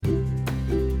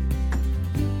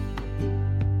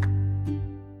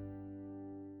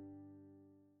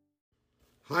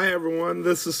Hi everyone,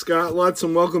 this is Scott Lutz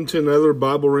and welcome to another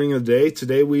Bible Ring of the Day.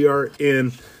 Today we are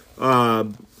in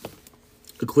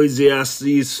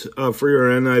Ecclesiastes for your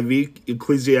NIV,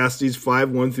 Ecclesiastes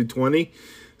 5, 1 through 20.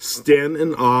 Stand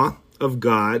in awe of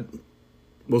God.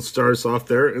 We'll start us off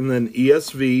there. And then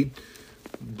ESV,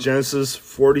 Genesis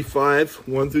 45,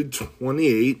 1 through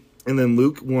 28. And then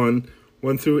Luke 1,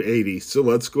 1 through 80. So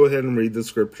let's go ahead and read the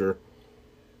scripture.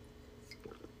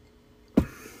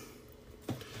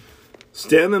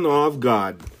 Stand in awe of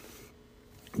God.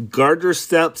 Guard your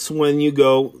steps when you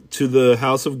go to the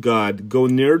house of God. Go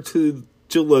near to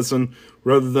listen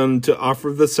rather than to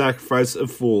offer the sacrifice of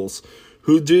fools,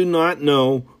 who do not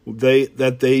know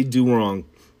that they do wrong.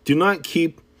 Do not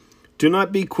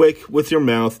be quick with your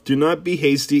mouth. Do not be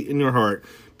hasty in your heart.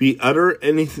 Utter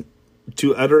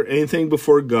anything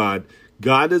before God.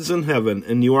 God is in heaven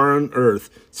and you are on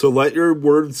earth. So let your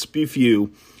words be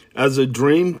few. As a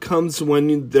dream comes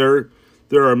when there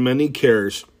are many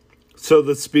cares. So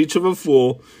the speech of a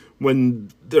fool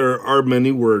when there are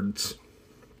many words.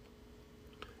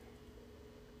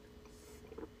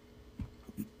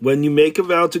 When you make a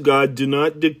vow to God, do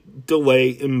not delay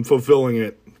in fulfilling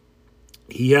it.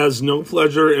 He has no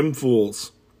pleasure in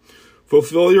fools.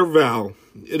 Fulfill your vow.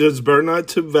 It is better not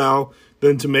to vow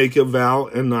than to make a vow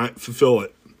and not fulfill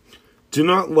it. Do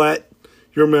not let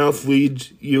your mouth lead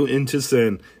you into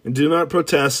sin, and do not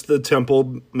protest the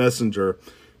temple messenger.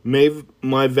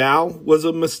 My vow was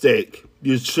a mistake.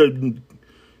 Why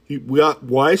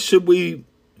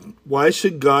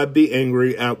should God be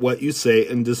angry at what you say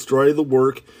and destroy the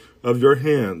work of your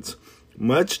hands?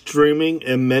 Much dreaming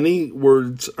and many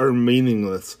words are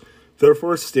meaningless.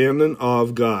 Therefore stand in awe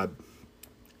of God.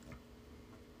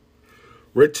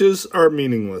 Riches are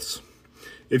meaningless.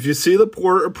 If you see the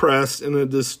poor oppressed in a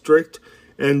district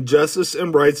and justice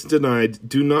and rights denied,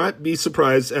 do not be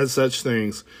surprised at such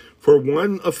things. For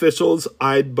one official is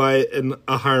eyed by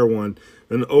a higher one,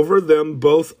 and over them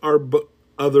both are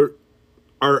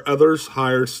others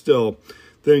higher still.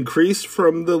 The increase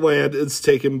from the land is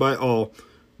taken by all.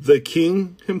 The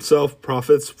king himself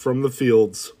profits from the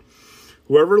fields.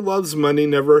 Whoever loves money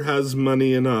never has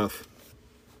money enough.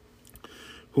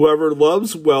 Whoever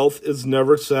loves wealth is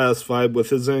never satisfied with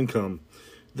his income.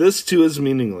 This too is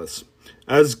meaningless.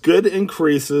 As goods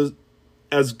increase,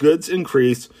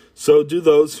 so do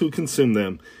those who consume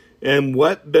them. And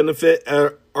what benefit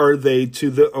are they to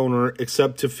the owner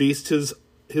except to feast his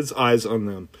eyes on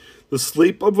them? The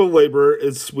sleep of a laborer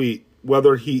is sweet,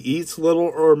 whether he eats little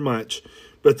or much,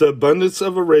 but the abundance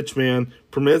of a rich man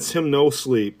permits him no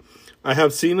sleep. I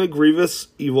have seen a grievous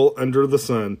evil under the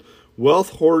sun,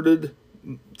 wealth hoarded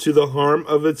to the harm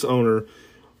of its owner,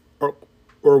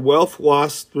 or wealth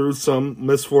lost through some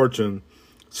misfortune,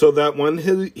 so that when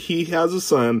he has a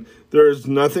son, there is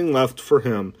nothing left for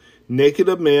him. Naked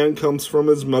a man comes from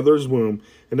his mother's womb,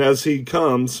 and as he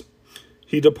comes,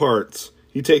 he departs.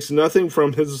 He takes nothing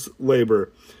from his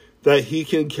labor that he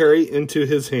can carry into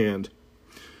his hand.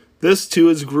 This too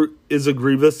is a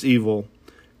grievous evil.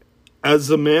 As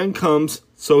the man comes,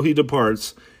 so he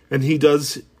departs, and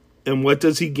what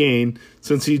does he gain,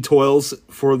 since he toils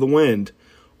for the wind?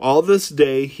 All this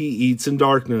day he eats in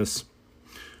darkness,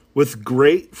 with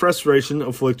great frustration,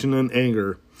 affliction, and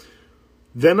anger.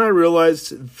 Then I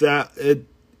realized that it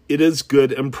is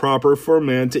good and proper for a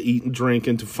man to eat and drink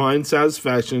and to find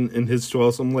satisfaction in his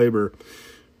toilsome labor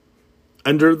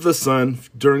under the sun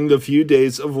during the few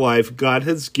days of life God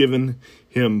has given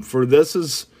him, for this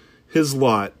is his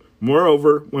lot.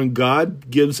 Moreover, when God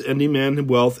gives any man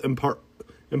wealth and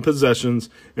possessions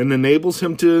and enables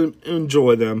him to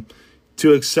enjoy them,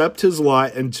 to accept his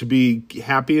lot and to be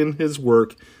happy in his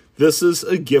work, this is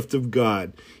a gift of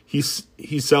God. He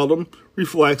seldom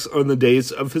reflects on the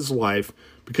days of his life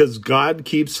because God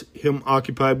keeps him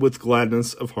occupied with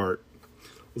gladness of heart.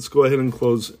 Let's go ahead and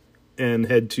close and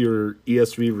head to your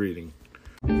ESV reading.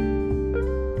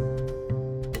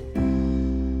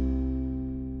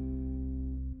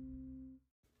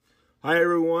 Hi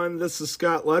everyone, this is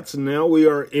Scott Lutz, and now we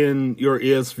are in your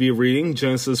ESV reading,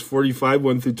 Genesis 45,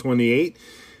 1 through 28.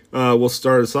 We'll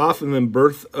start us off, and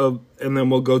then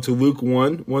we'll go to Luke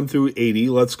 1, 1 through 80.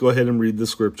 Let's go ahead and read the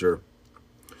scripture.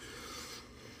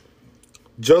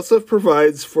 Joseph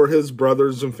provides for his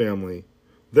brothers and family.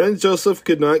 Then Joseph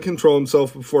could not control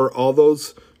himself before all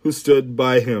those who stood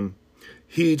by him.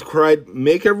 He cried,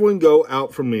 "Make everyone go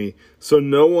out from me." So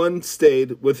no one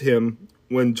stayed with him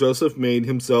when Joseph made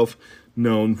himself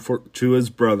known to his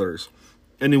brothers.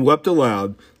 And he wept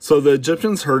aloud. So the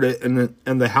Egyptians heard it,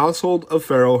 and the household of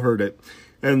Pharaoh heard it.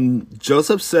 And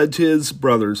Joseph said to his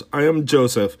brothers, "I am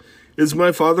Joseph. Is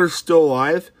my father still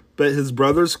alive?" But his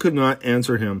brothers could not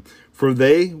answer him, for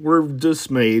they were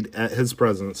dismayed at his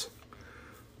presence.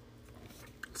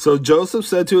 So Joseph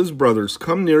said to his brothers,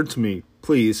 "Come near to me,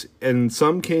 please." And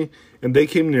some came, and they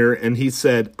came near, and he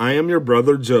said, "I am your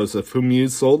brother Joseph, whom you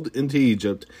sold into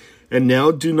Egypt. And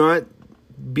now do not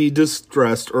be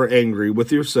distressed or angry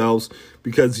with yourselves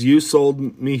because you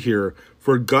sold me here.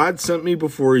 For God sent me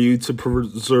before you to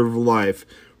preserve life.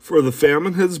 For the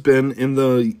famine has been in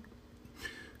the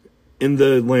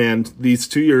land these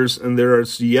 2 years, and there are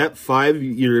yet 5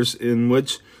 years in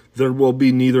which there will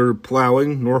be neither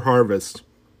plowing nor harvest.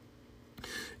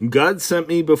 God sent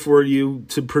me before you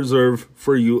to preserve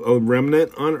for you a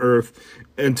remnant on earth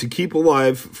and to keep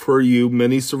alive for you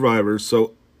many survivors.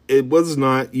 So it was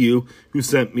not you who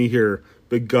sent me here,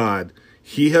 but God.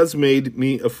 He has made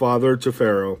me a father to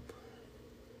Pharaoh,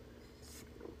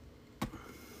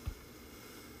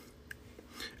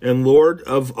 and Lord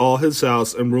of all his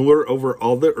house, and ruler over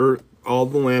all the earth, all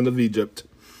the land of Egypt.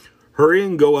 Hurry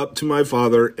and go up to my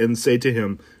father and say to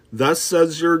him, Thus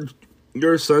says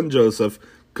your son Joseph,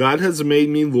 God has made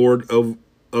me Lord of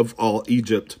all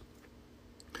Egypt.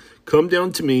 Come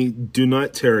down to me, do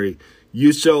not tarry.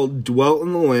 You shall dwell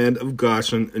in the land of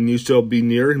Goshen, and you shall be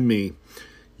near me.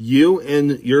 You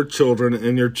and your children,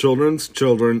 and your children's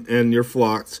children, and your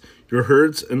flocks, your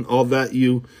herds, and all that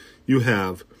you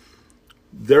have.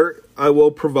 There I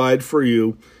will provide for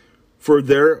you, for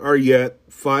there are yet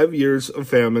 5 years of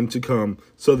famine to come,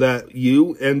 so that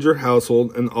you and your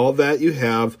household and all that you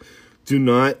have do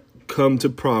not come to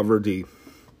poverty.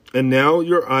 And now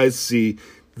your eyes see,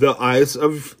 the eyes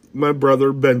of my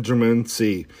brother Benjamin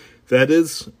see. That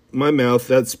is my mouth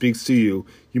that speaks to you.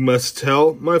 You must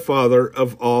tell my father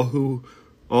of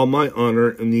all my honor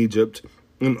in Egypt,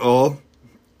 and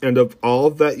of all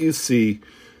that you see.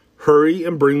 Hurry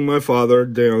and bring my father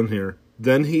down here.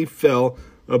 Then he fell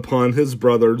upon his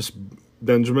brother's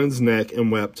Benjamin's neck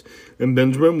and wept, and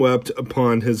Benjamin wept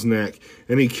upon his neck.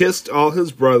 And he kissed all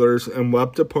his brothers and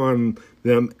wept upon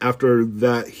them. After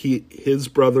that his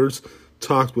brothers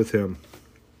talked with him.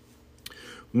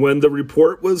 When the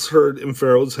report was heard in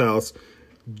Pharaoh's house,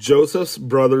 Joseph's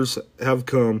brothers have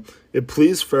come. It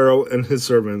pleased Pharaoh and his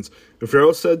servants. And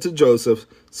Pharaoh said to Joseph,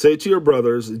 Say to your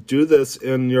brothers, do this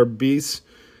and your beasts,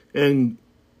 and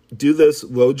do this,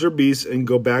 load your beasts, and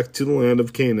go back to the land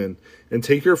of Canaan. And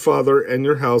take your father and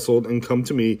your household, and come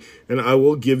to me, and I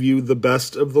will give you the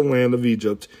best of the land of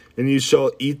Egypt, and you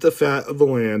shall eat the fat of the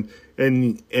land.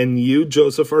 And you,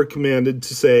 Joseph, are commanded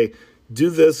to say, Do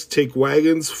this, take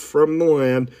wagons from the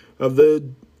land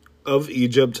of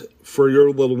Egypt for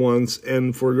your little ones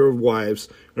and for your wives,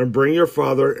 and bring your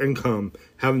father and come.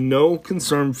 Have no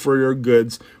concern for your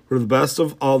goods, for the best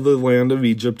of all the land of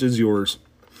Egypt is yours.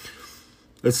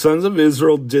 The sons of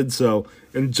Israel did so,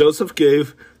 and Joseph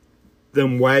gave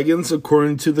them wagons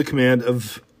according to the command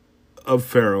of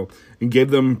Pharaoh, and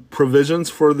gave them provisions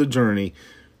for the journey.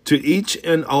 To each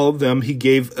and all of them he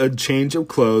gave a change of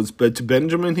clothes, but to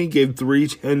Benjamin he gave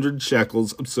 300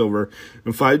 shekels of silver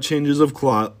and 5 changes of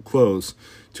clothes.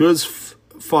 To his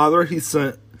father he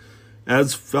sent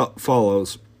as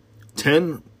follows: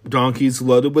 10 donkeys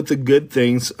loaded with the good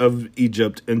things of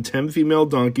Egypt, and 10 female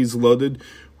donkeys loaded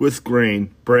with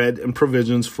grain, bread, and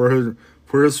provisions for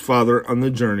his father on the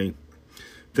journey.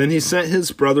 Then he sent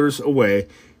his brothers away,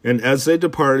 and as they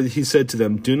departed, he said to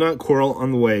them, Do not quarrel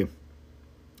on the way.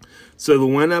 So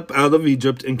they went up out of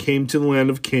Egypt and came to the land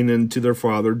of Canaan to their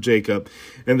father Jacob.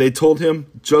 And they told him,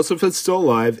 Joseph is still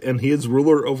alive, and he is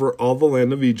ruler over all the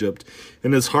land of Egypt.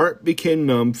 And his heart became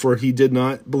numb, for he did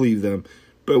not believe them.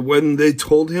 But when they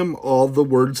told him all the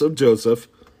words of Joseph,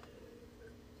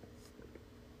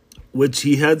 which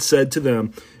he had said to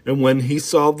them, and when he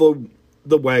saw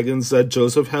the wagons that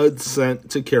Joseph had sent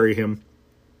to carry him,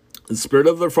 the spirit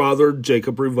of their father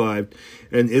Jacob revived,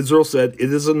 and Israel said,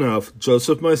 It is enough.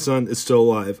 Joseph, my son, is still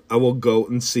alive. I will go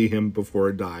and see him before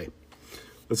I die.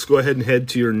 Let's go ahead and head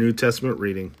to your New Testament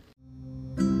reading.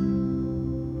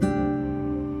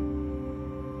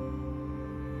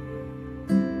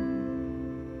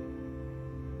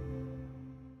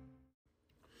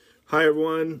 Hi,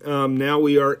 everyone. Now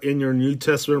we are in your New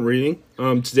Testament reading.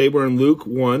 Today we're in Luke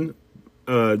 1,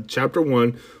 chapter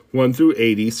 1, 1 through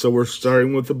 80. So we're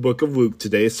starting with the book of Luke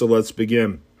today. So let's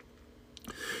begin.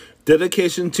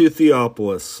 Dedication to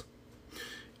Theophilus.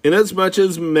 Inasmuch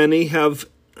as many have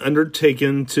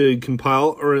undertaken to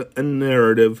compile a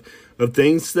narrative of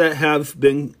things that have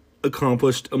been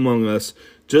accomplished among us,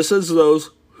 just as those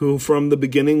who from the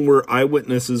beginning were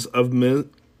eyewitnesses of and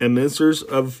ministers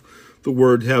of the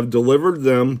word have delivered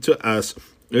them to us,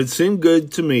 it seemed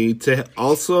good to me to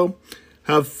also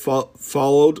have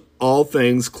followed all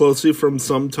things closely from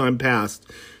some time past,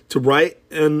 to write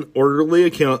an orderly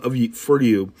account for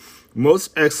you,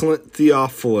 most excellent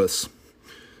Theophilus,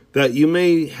 that you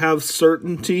may have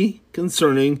certainty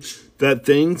concerning that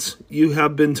things you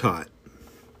have been taught.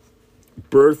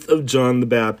 Birth of John the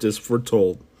Baptist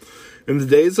foretold. In the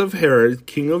days of Herod,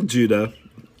 king of Judea,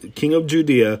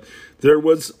 there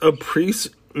was a priest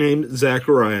named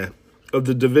Zachariah of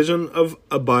the division of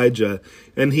Abijah,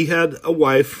 and he had a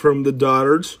wife from the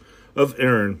daughters of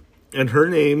Aaron, and her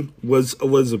name was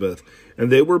Elizabeth.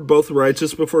 And they were both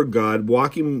righteous before God,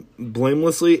 walking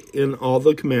blamelessly in all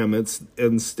the commandments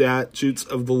and statutes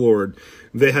of the Lord.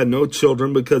 They had no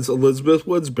children because Elizabeth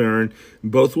was barren,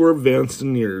 and both were advanced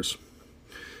in years.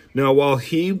 Now while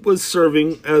he was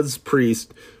serving as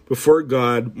priest before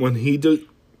God, when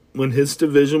his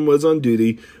division was on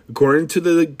duty, according to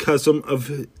the custom of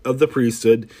the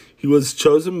priesthood, he was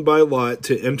chosen by lot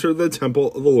to enter the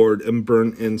temple of the Lord and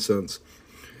burn incense.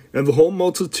 And the whole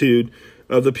multitude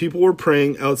of the people were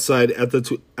praying outside at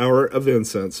the hour of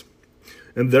incense.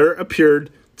 And there appeared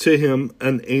to him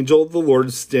an angel of the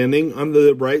Lord standing on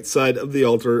the right side of the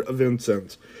altar of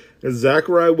incense. And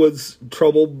Zachariah was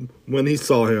troubled when he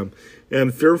saw him,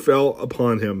 and fear fell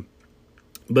upon him.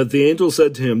 But the angel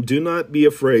said to him, "Do not be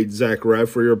afraid, Zachariah,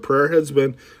 for your prayer has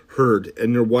been heard,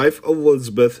 and your wife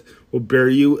Elizabeth will bear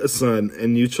you a son,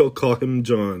 and you shall call him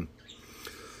John.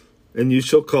 And you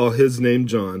shall call his name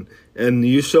John, and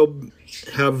you shall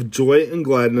have joy and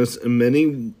gladness, and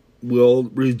many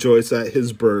will rejoice at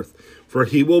his birth. For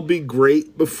he will be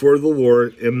great before the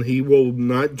Lord, and he will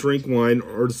not drink wine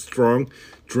or strong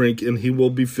drink, and he will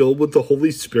be filled with the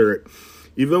Holy Spirit,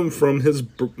 even from his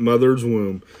mother's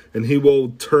womb. And he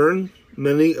will turn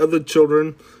many of the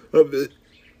children of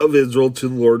Israel to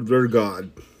the Lord their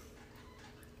God.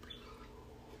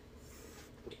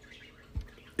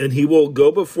 And he will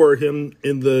go before him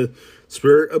in the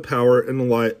spirit of power and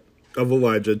light of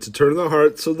Elijah, to turn the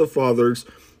hearts of the fathers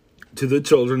to the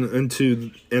children, and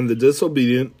the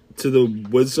disobedient to the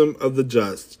wisdom of the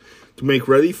just, to make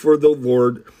ready for the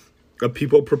Lord a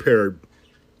people prepared."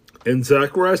 And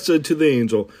Zachariah said to the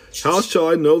angel, "How shall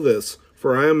I know this?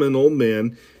 For I am an old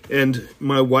man, and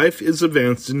my wife is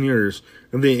advanced in years."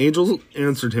 And the angel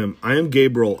answered him, "I am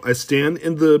Gabriel. I stand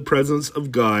in the presence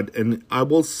of God, and I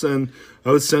was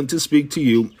sent to speak to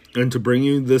you and to bring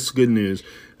you this good news.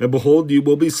 And behold, you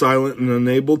will be silent and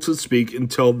unable to speak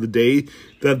until the day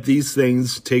that these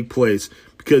things take place,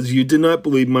 because you did not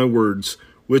believe my words,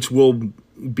 which will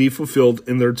be fulfilled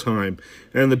in their time."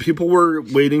 And the people were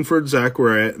waiting for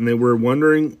Zechariah, and they were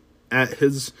wondering at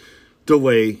his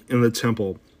delay in the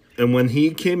temple. And when he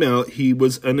came out, he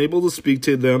was unable to speak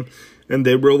to them, and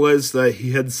they realized that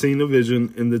he had seen a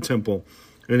vision in the temple.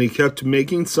 And he kept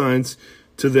making signs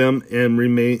to them and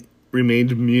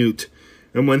remained mute.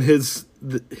 And when his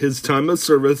time of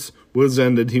service was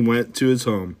ended, he went to his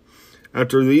home.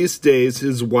 After these days,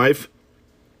 his wife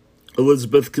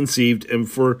Elizabeth conceived, and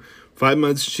for 5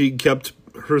 months she kept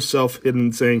herself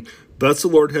hidden, saying, "Thus the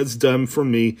Lord has done for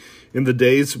me in the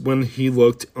days when he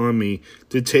looked on me,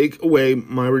 to take away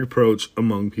my reproach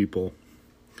among people."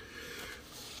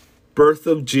 Birth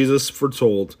of Jesus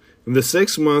foretold. In the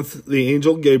 6th month, the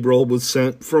angel Gabriel was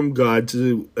sent from God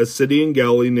to a city in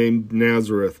Galilee named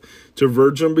Nazareth, to a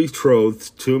virgin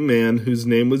betrothed to a man whose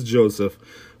name was Joseph,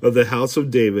 of the house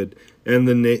of David, and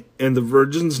the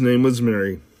virgin's name was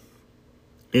Mary.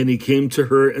 And he came to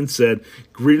her and said,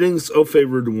 "Greetings, O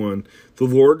favored one, the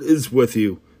Lord is with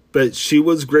you." But she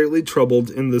was greatly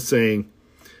troubled at the saying,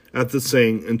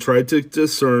 and tried to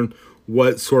discern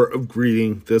what sort of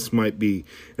greeting this might be.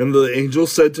 And the angel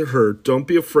said to her, "Don't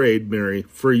be afraid, Mary,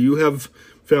 for you have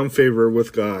found favor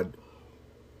with God.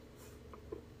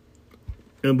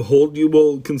 And behold, you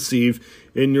will conceive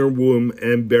in your womb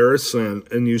and bear a son,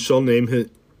 and you shall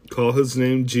call his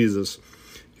name Jesus.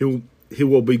 He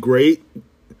will be great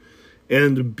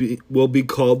and will be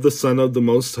called the Son of the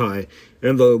Most High.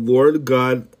 And the Lord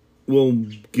God will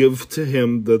give to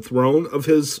him the throne of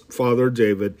his father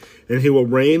David, and he will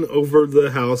reign over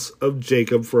the house of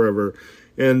Jacob forever,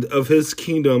 and of his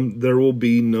kingdom there will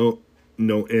be no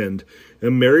end."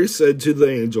 And Mary said to the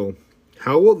angel,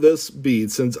 "How will this be,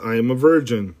 since I am a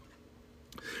virgin?"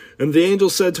 And the angel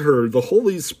said to her, "The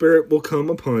Holy Spirit will come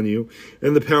upon you,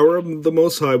 and the power of the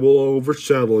Most High will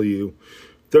overshadow you.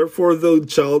 Therefore the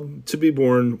child to be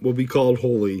born will be called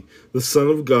Holy, the Son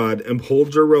of God. And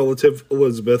behold, your relative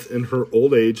Elizabeth in her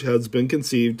old age has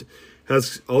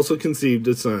also conceived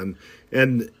a son.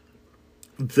 And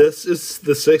this is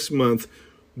the 6th month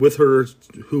with her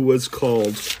who was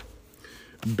called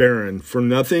barren. For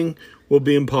nothing will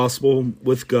be impossible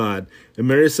with God." And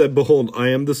Mary said, "Behold, I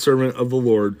am the servant of the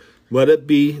Lord. Let it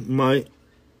be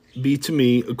be to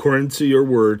me according to your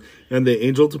word. And the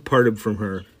angel departed from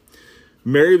her.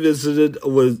 Mary visits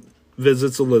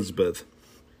Elizabeth.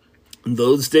 In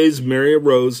those days Mary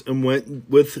arose and went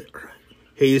with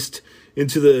haste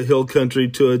into the hill country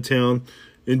to a town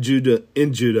in Judah,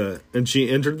 and she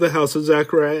entered the house of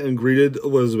Zachariah and greeted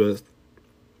Elizabeth.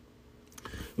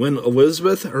 When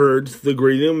Elizabeth heard the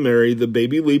greeting of Mary, the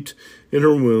baby leaped in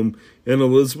her womb, and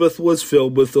Elizabeth was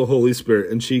filled with the Holy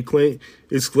Spirit, and she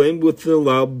exclaimed with a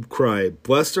loud cry,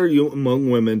 "Blessed are you among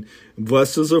women, and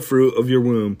blessed is the fruit of your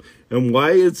womb. And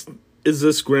why is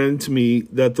this granted to me,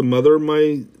 that the mother of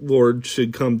my Lord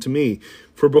should come to me?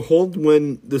 For behold,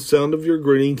 when the sound of your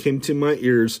greeting came to my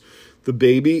ears, the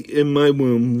baby in my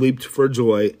womb leaped for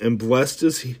joy, and blessed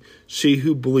is she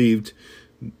who believed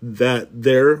that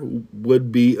there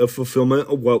would be a fulfillment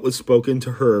of what was spoken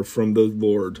to her from the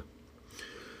Lord."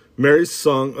 Mary's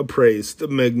song of praise, the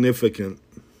Magnificat.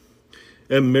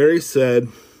 And Mary said,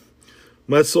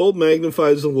 "My soul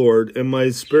magnifies the Lord, and my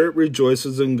spirit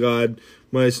rejoices in God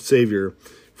my Savior.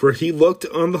 For he looked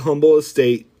on the humble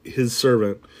estate, his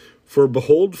servant. For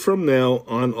behold, from now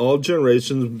on all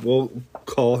generations will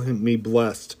call me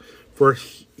blessed. For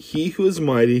he who is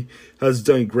mighty has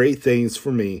done great things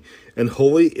for me, and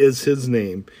holy is his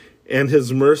name. And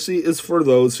his mercy is for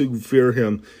those who fear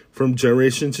him from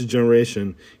generation to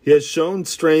generation. He has shown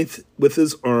strength with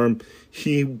his arm.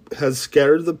 He has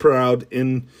scattered the proud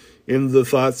in the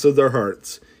thoughts of their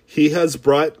hearts. He has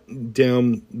brought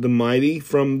down the mighty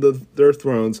from their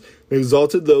thrones, and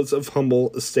exalted those of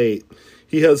humble estate.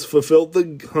 He has fulfilled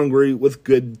the hungry with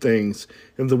good things,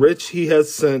 and the rich he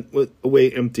has sent away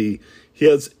empty. He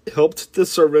has helped the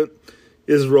servant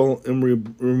Israel in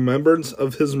remembrance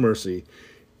of his mercy,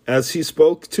 as he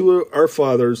spoke to our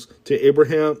fathers, to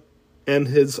Abraham and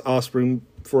his offspring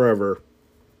forever."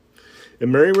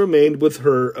 And Mary remained with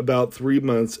her about 3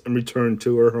 months and returned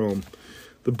to her home.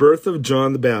 The birth of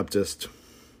John the Baptist.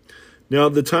 Now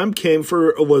the time came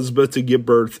for Elizabeth to give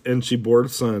birth, and she bore a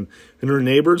son. And her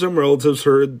neighbors and relatives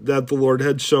heard that the Lord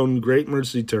had shown great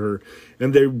mercy to her,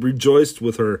 and they rejoiced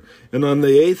with her. And on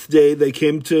the 8th day they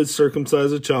came to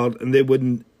circumcise a child, and they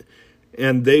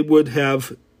would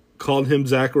have called him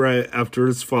Zachariah after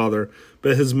his father.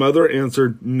 But his mother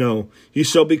answered, "No, he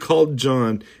shall be called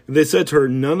John." And they said to her,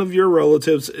 "None of your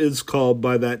relatives is called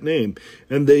by that name."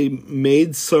 And they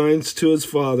made signs to his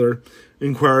father,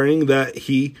 inquiring that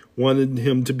he wanted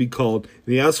him to be called.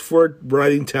 And he asked for a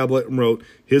writing tablet and wrote,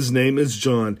 "His name is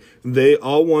John." And they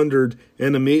all wondered,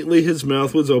 and immediately his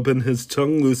mouth was open, his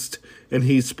tongue loosed, and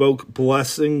he spoke,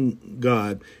 blessing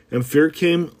God. And fear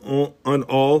came on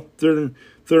all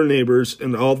their neighbors,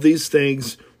 and all these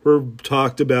things were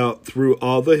talked about through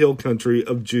all the hill country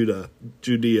of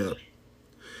Judea.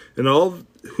 And all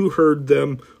who heard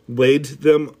them laid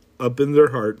them up in their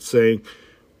hearts, saying,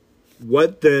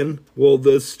 "What then will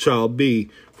this child be?"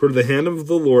 For the hand of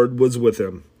the Lord was with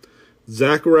him.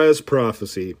 Zachariah's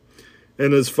prophecy.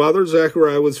 And his father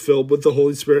Zachariah was filled with the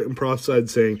Holy Spirit and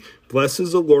prophesied, saying, "Blessed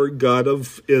is the Lord God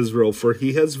of Israel, for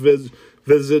he has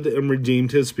visited and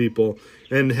redeemed his people,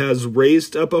 and has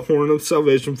raised up a horn of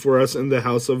salvation for us in the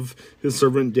house of his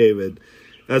servant David,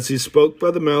 as he spoke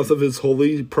by the mouth of his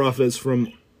holy prophets from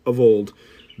of old,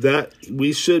 that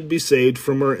we should be saved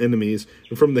from our enemies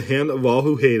and from the hand of all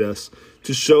who hate us,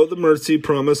 to show the mercy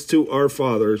promised to our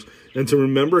fathers, and to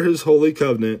remember his holy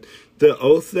covenant, the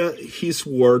oath that he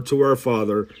swore to our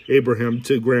father Abraham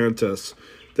to grant us,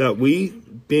 that we,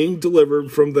 being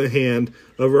delivered from the hand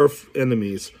of our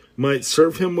enemies, might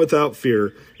serve him without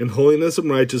fear, in holiness and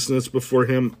righteousness before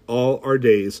him all our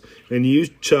days. And you,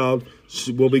 child,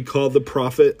 will be called the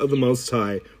prophet of the Most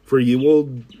High, for you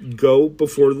will go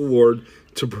before the Lord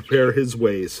to prepare his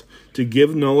ways, to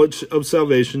give knowledge of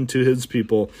salvation to his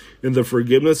people, in the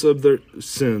forgiveness of their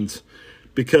sins,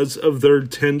 because of their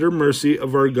tender mercy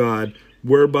of our God,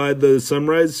 whereby the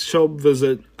sunrise shall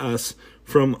visit us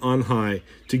from on high,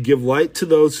 to give light to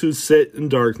those who sit in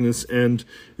darkness and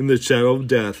in the shadow of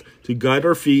death, to guide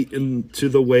our feet into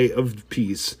the way of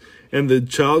peace. And the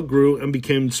child grew and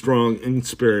became strong in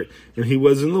spirit, and he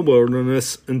was in the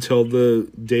wilderness until the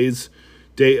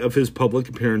day of his public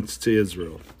appearance to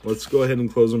Israel. Let's go ahead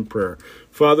and close in prayer.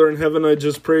 Father in heaven, I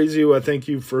just praise you. I thank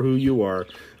you for who you are.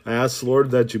 I ask,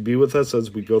 Lord, that you be with us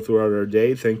as we go throughout our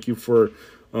day. Thank you for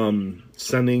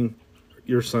sending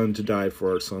your son to die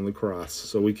for us on the cross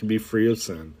so we can be free of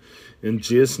sin. In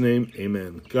Jesus' name,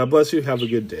 amen. God bless you. Have a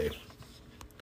good day.